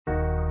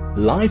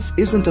Life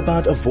isn't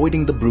about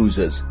avoiding the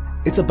bruises.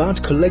 It's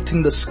about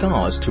collecting the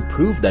scars to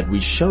prove that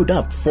we showed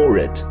up for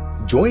it.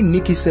 Join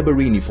Nikki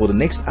Seberini for the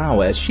next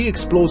hour as she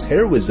explores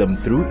heroism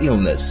through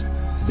illness.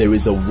 There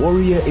is a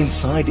warrior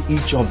inside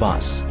each of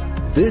us.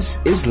 This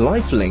is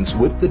Lifelinks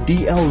with the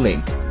DL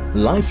Link.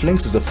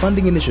 Lifelinks is a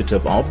funding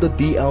initiative of the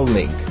DL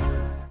Link.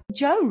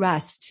 Jo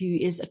Rust, who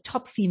is a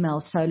top female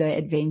solo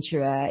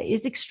adventurer,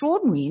 is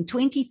extraordinary. In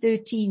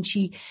 2013,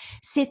 she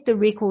set the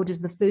record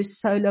as the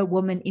first solo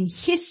woman in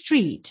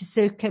history to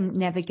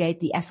circumnavigate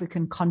the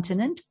African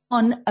continent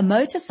on a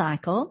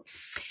motorcycle.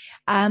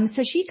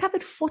 So she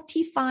covered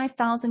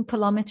 45,000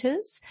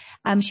 kilometers.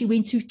 She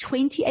went through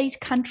 28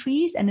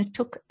 countries and it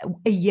took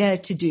a year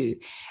to do.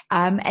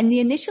 And the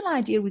initial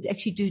idea was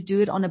actually to do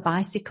it on a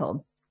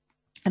bicycle.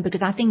 And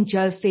because I think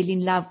Jo fell in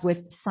love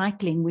with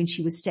cycling when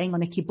she was staying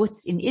on a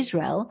kibbutz in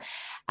Israel.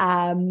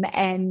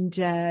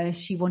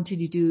 She wanted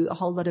to do a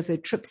whole lot of her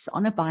trips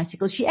on a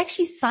bicycle. She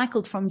actually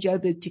cycled from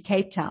Joburg to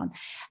Cape Town,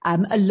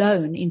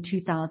 alone in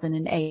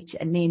 2008,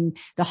 and then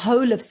the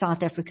whole of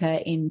South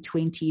Africa in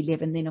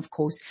 2011. Then of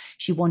course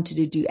she wanted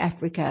to do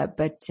Africa,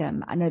 but,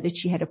 I know that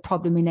she had a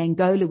problem in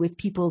Angola with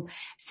people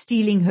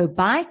stealing her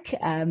bike.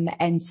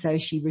 And so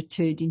she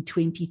returned in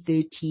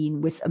 2013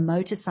 with a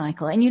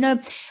motorcycle. And you know,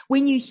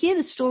 when you hear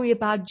the story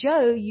about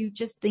Jo, you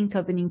just think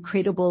of an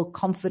incredible,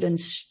 confident,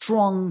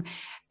 strong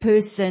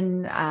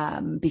person,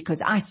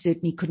 because I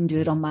certainly couldn't do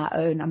it on my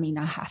own. I mean,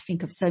 I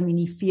think of so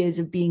many fears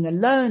of being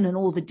alone and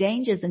all the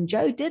dangers, and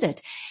Jo did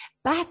it.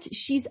 But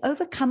she's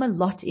overcome a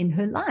lot in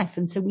her life.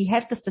 And so we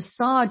have the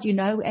facade, you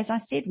know, as I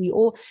said, we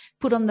all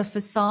put on the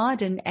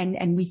facade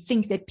and we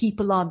think that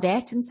people are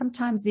that. And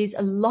sometimes there's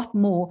a lot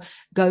more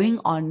going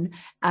on,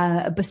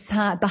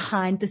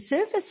 behind the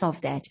surface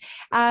of that.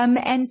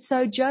 And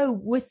so Jo,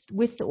 with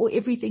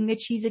everything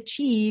that she's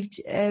achieved,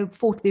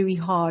 fought very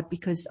hard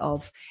because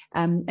of,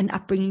 an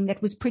upbringing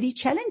that was pretty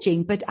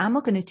challenging. But I'm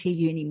not going to tell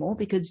you anymore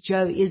because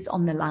Jo is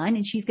on the line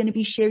and she's going to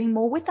be sharing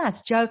more with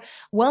us. Jo,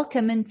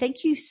 welcome and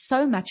thank you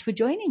so much for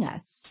joining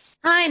us.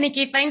 Hi,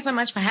 Nikki. Thanks so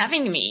much for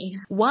having me.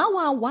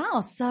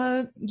 Wow.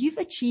 So you've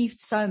achieved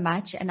so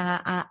much, and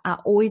I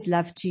always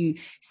love to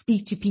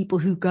speak to people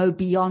who go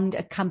beyond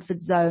a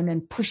comfort zone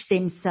and push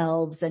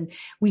themselves. And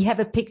we have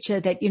a picture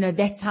that, you know,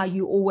 that's how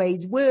you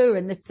always were,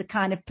 and that's the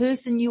kind of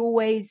person you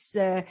always,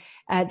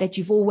 that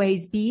you've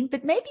always been.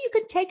 But maybe you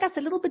could take us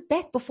a little bit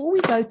back before we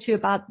go to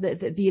about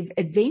the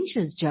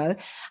adventures, Jo.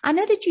 I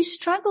know that you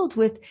struggled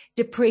with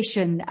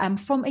depression,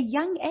 from a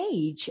young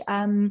age,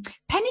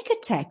 panic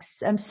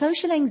attacks,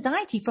 social anxiety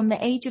from the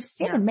age of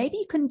 7. Yeah. Maybe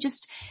you can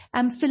just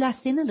fill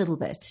us in a little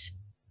bit.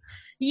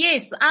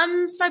 Yes.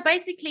 So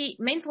basically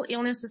mental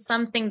illness is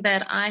something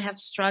that I have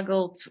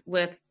struggled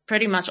with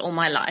pretty much all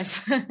my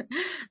life.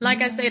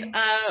 Like I said,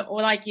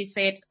 or like you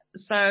said,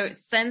 so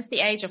since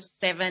the age of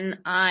 7,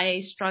 I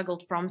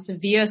struggled from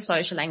severe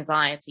social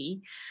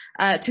anxiety,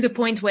 to the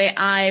point where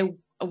I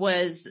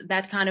was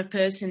that kind of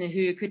person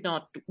who could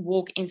not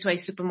walk into a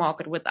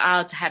supermarket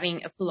without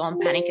having a full-on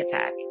panic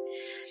attack.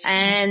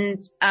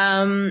 And,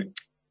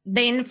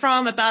 then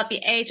from about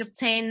the age of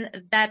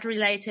 10, that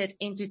related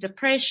into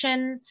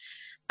depression.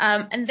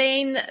 And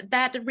then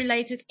that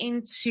related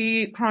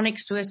into chronic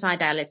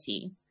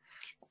suicidality.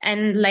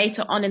 And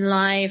later on in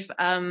life,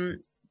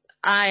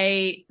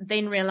 I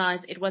then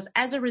realized it was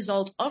as a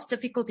result of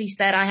difficulties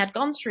that I had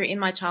gone through in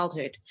my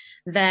childhood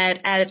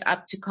that added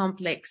up to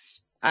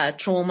complex,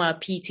 trauma,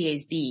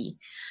 PTSD.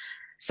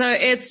 So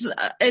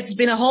it's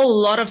been a whole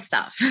lot of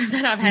stuff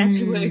that I've had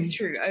to work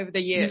through over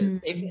the years,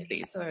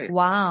 definitely. So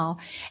wow.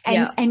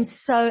 And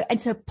so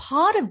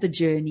part of the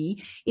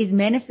journey is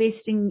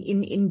manifesting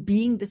in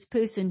being this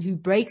person who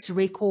breaks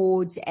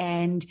records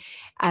and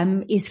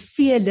is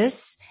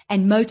fearless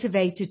and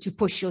motivated to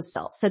push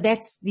yourself. So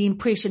that's the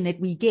impression that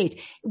we get.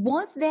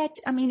 Is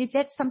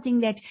that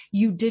something that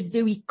you did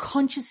very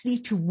consciously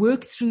to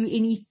work through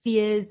any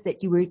fears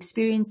that you were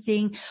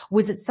experiencing?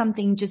 Was it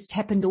something just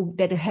happened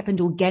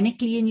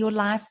organically in your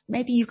life?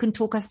 Maybe you can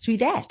talk us through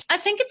that. I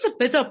think it's a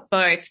bit of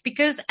both,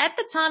 because at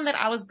the time that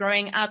I was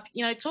growing up,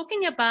 you know,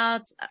 talking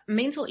about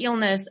mental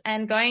illness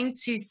and going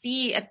to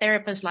see a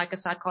therapist like a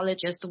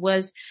psychologist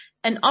was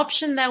an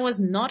option that was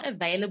not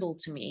available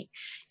to me,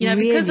 you know,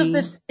 because of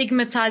the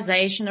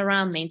stigmatization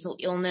around mental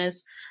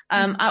illness.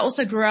 I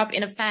also grew up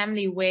in a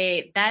family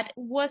where that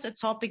was a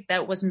topic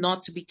that was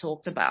not to be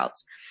talked about.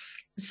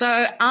 So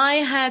I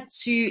had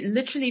to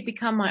literally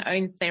become my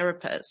own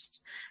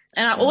therapist.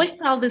 And I always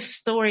tell this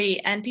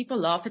story and people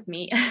laugh at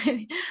me.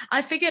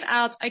 I figured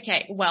out,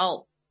 okay,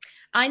 well,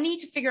 I need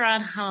to figure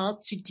out how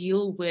to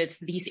deal with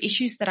these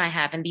issues that I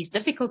have and these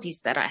difficulties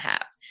that I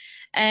have.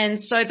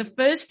 And so the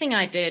first thing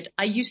I did,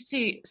 I used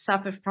to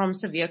suffer from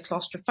severe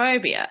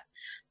claustrophobia.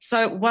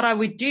 So what I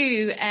would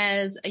do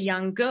as a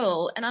young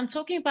girl, and I'm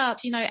talking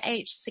about, you know,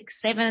 age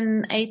 6,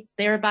 7, 8,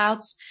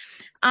 thereabouts,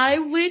 I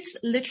would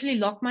literally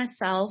lock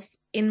myself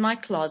in my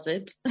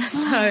closet.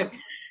 So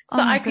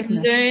I could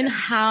learn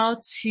how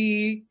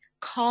to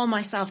calm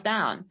myself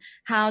down,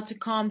 how to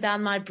calm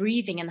down my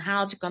breathing, and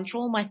how to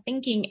control my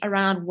thinking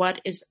around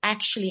what is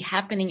actually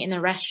happening in a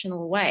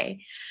rational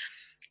way.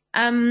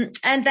 And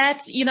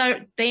that's,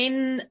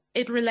 then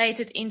it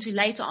related into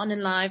later on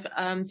in life,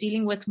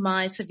 dealing with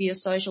my severe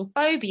social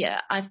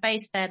phobia. I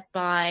faced that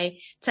by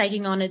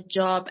taking on a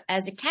job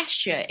as a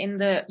cashier in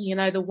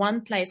the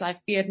one place I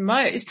feared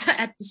most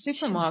at the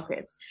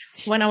supermarket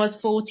when I was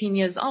 14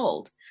 years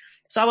old.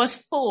 So I was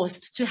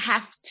forced to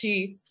have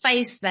to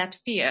face that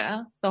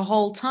fear the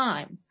whole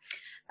time.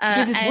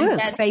 Did it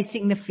work,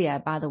 facing the fear,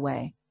 by the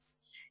way?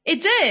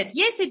 It did.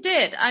 Yes, it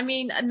did. I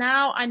mean,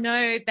 now I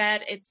know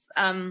that it's,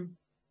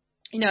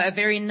 a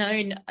very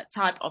known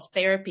type of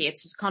therapy.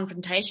 It's just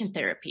confrontation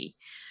therapy.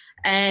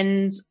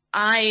 And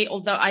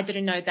although I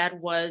didn't know that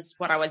was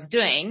what I was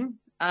doing,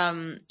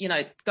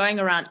 going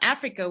around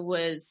Africa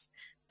was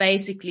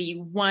basically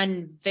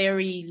one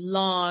very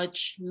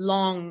large,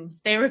 long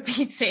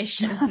therapy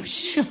session. I'm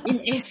sure.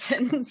 In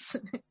essence.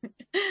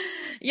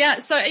 Yeah.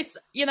 So it's,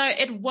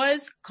 it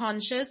was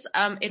conscious.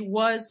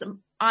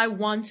 I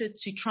wanted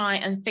to try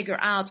and figure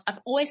out, I've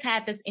always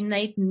had this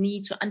innate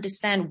need to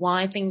understand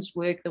why things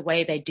work the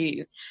way they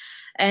do.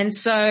 And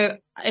so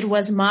it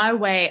was my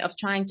way of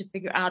trying to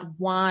figure out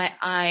why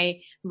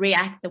I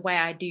react the way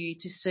I do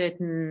to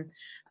certain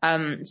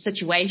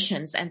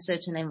situations and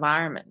certain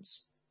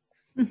environments.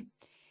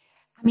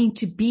 I mean,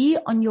 to be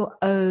on your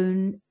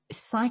own,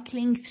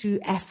 cycling through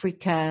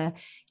Africa,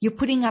 you're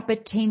putting up a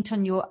tent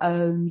on your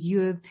own,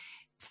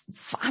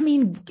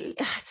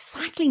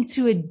 cycling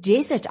through a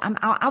desert.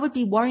 I would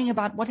be worrying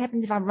about what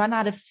happens if I run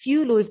out of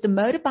fuel or if the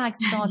motorbike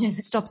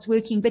stops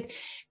working. But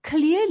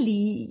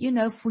clearly,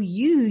 for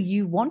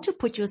you want to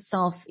put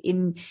yourself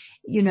in,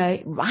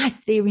 right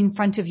there in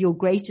front of your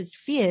greatest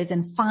fears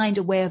and find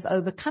a way of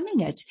overcoming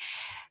it.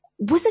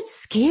 Was it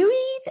scary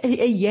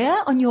a year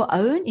on your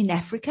own in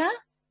Africa?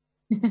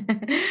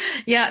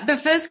 Yeah. The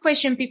first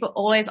question people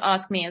always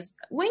ask me is,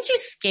 weren't you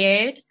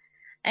scared?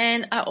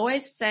 And I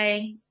always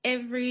say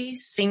every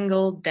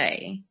single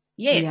day.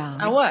 Yes, yeah.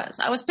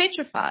 I was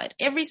petrified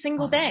every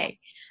single day,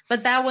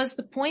 but that was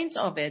the point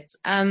of it.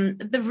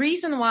 The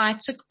reason why I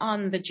took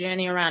on the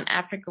journey around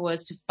Africa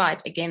was to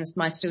fight against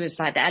my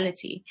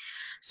suicidality.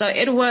 So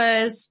it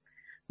was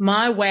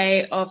my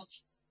way of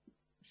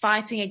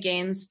fighting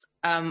against,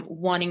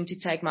 wanting to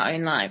take my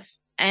own life.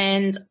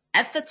 And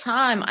at the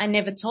time, I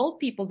never told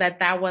people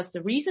that was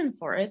the reason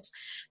for it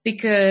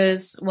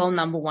because, well,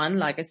 number one,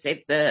 like I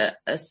said, the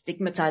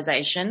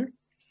stigmatization.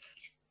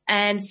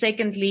 And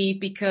secondly,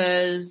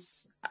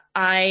 because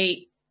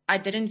I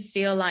didn't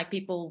feel like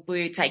people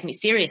would take me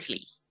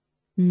seriously.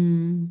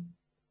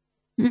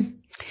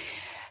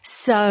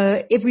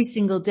 So every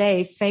single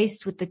day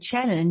faced with the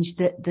challenge,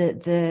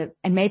 and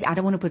maybe I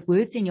don't want to put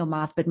words in your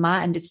mouth, but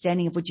my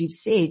understanding of what you've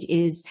said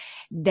is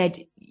that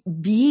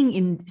being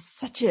in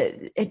such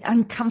an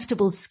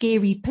uncomfortable,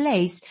 scary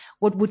place,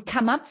 what would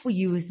come up for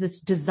you is this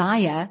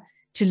desire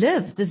to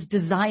live, this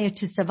desire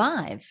to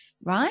survive,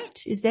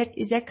 right? Is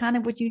that kind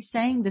of what you're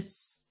saying?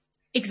 This.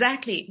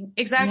 Exactly.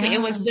 Yeah,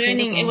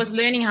 it was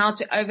learning how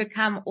to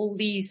overcome all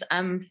these,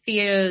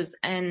 fears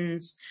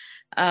and,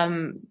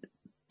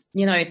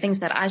 things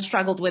that I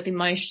struggled with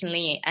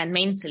emotionally and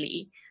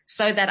mentally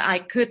so that I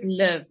could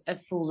live a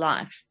full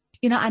life.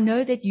 I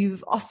know that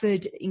you've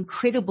offered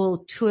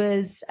incredible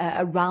tours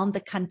around the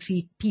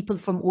country. People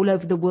from all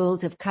over the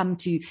world have come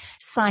to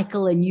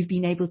cycle and you've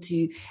been able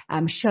to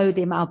show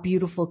them our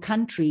beautiful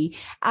country.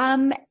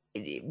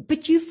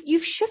 But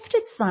you've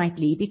shifted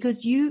slightly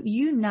because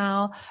you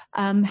now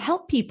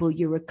help people.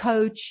 You're a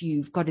coach.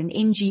 You've got an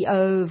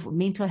NGO,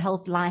 Mental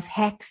Health Life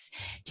Hacks.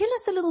 Tell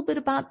us a little bit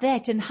about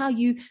that and how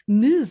you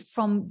moved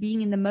from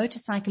being in the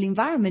motorcycle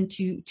environment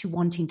to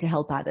wanting to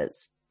help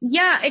others.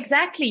 Yeah,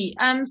 exactly.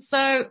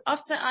 So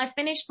after I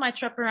finished my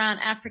trip around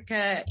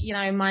Africa,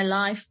 my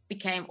life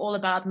became all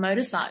about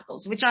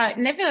motorcycles, which I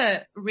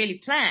never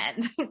really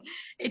planned.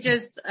 It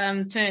just,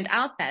 turned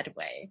out that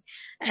way.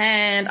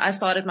 And I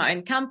started my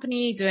own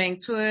company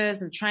doing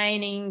tours and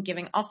training,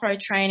 giving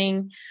off-road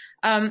training.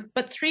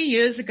 But 3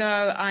 years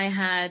ago, I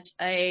had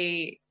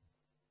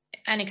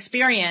an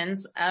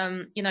experience,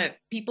 I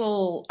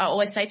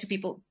always say to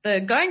people, the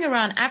going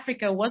around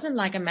Africa wasn't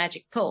like a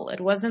magic pill. It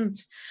wasn't,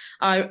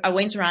 I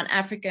went around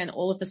Africa and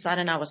all of a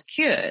sudden I was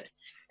cured.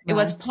 It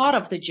was part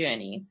of the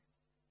journey.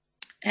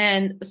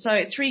 And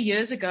so 3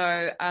 years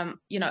ago,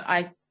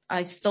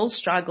 I still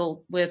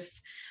struggled with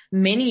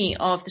many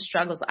of the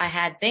struggles I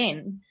had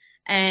then.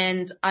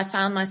 And I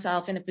found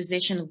myself in a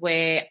position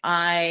where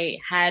I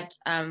had,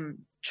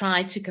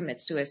 tried to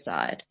commit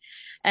suicide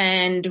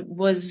and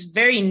was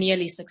very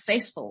nearly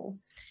successful.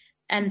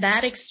 And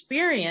that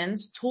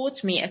experience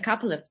taught me a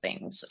couple of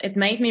things. It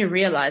made me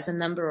realize a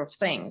number of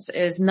things.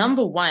 Is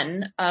number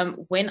one,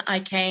 when I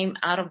came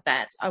out of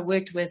that, I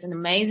worked with an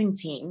amazing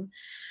team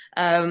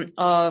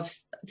of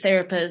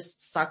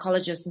therapists,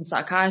 psychologists, and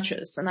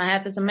psychiatrists. And I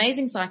had this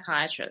amazing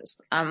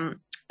psychiatrist,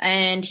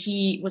 and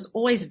he was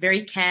always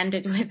very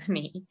candid with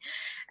me.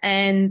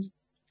 And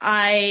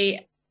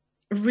I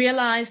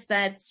realized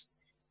that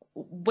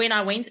when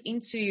I went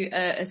into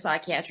a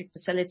psychiatric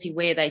facility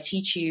where they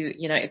teach you,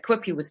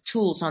 equip you with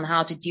tools on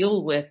how to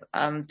deal with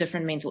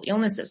different mental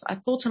illnesses, I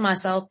thought to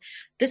myself,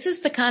 this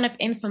is the kind of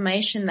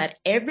information that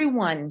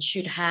everyone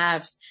should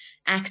have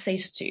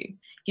access to,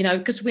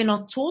 because we're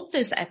not taught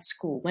this at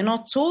school. We're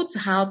not taught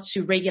how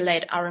to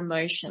regulate our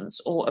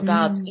emotions or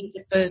about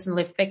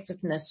interpersonal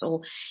effectiveness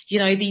or,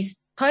 these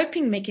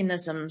coping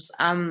mechanisms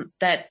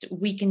that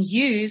we can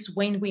use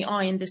when we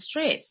are in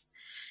distress.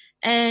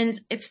 And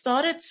it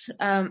started,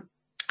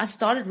 I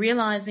started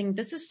realizing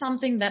this is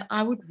something that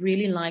I would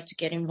really like to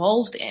get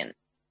involved in.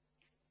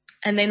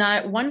 And then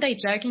I one day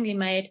jokingly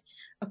made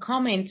a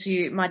comment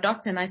to my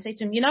doctor and I said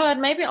to him, you know what,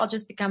 maybe I'll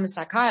just become a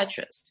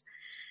psychiatrist.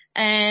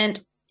 And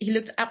he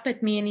looked up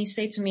at me and he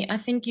said to me, I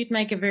think you'd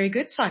make a very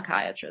good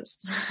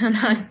psychiatrist. And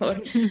I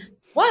thought,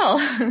 well,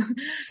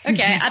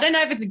 okay, I don't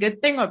know if it's a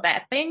good thing or a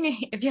bad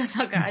thing. If your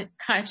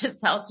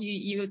psychiatrist tells you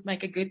you would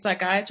make a good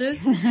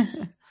psychiatrist.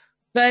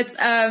 But,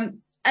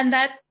 and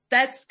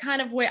that's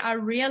kind of where I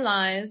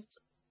realized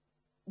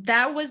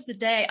that was the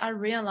day I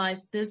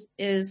realized this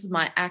is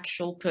my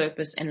actual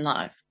purpose in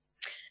life.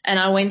 And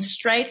I went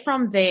straight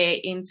from there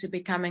into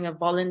becoming a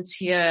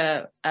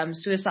volunteer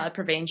suicide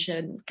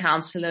prevention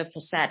counselor for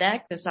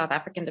SADAG, the South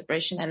African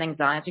Depression and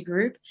Anxiety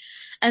Group.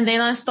 And then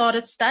I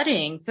started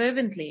studying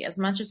fervently as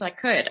much as I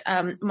could,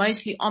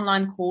 mostly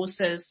online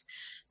courses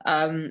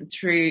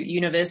through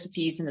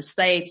universities in the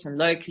States and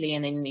locally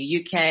and in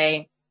the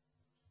UK.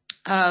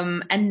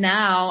 And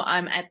now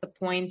I'm at the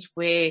point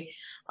where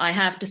I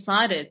have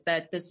decided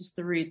that this is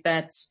the route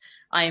that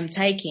I am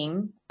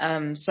taking.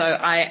 So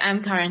I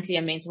am currently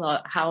a mental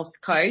health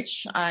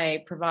coach.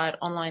 I provide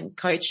online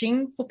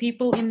coaching for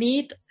people in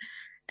need.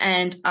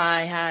 And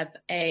I have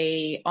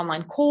a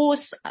online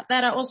course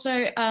that I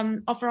also,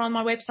 offer on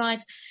my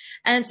website.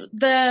 And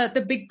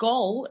the big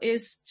goal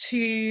is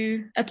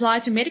to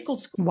apply to medical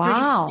school.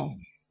 Wow.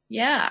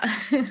 Yeah.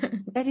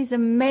 That is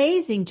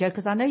amazing, Jo,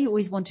 because I know you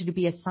always wanted to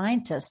be a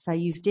scientist, so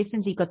you've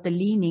definitely got the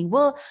leaning.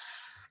 Well,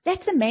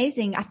 that's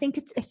amazing. I think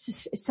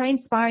it's so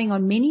inspiring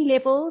on many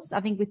levels. I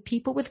think with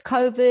people with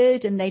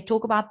COVID and they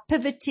talk about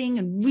pivoting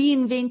and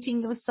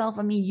reinventing yourself.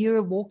 I mean, you're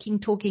a walking,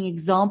 talking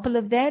example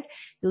of that.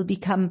 You'll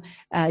become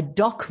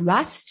Doc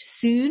Rust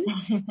soon.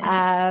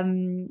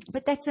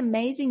 But that's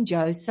amazing,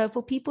 Jo. So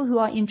for people who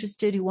are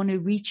interested, who want to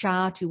reach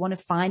out, who want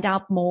to find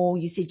out more,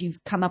 you said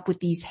you've come up with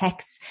these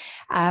hacks.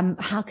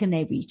 How can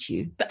they reach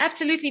you? But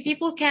absolutely.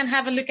 People can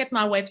have a look at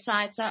my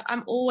website. So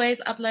I'm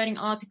always uploading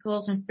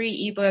articles and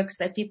free ebooks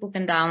that people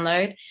can download,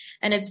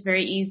 and it's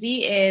very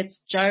easy.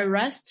 It's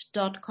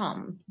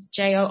jorust.com,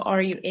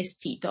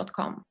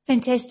 JORUST.com.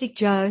 Fantastic,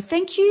 Jo.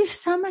 Thank you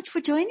so much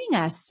for joining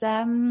us.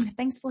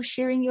 Thanks for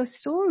sharing your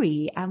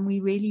story.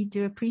 We really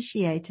do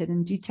appreciate it,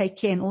 and do take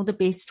care, and all the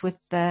best with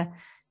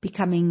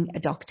becoming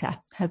a doctor.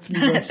 Hopefully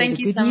we'll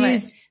hear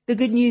the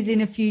good news in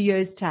a few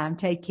years' time.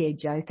 Take care,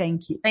 Jo.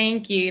 Thank you.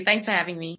 Thank you. Thanks for having me.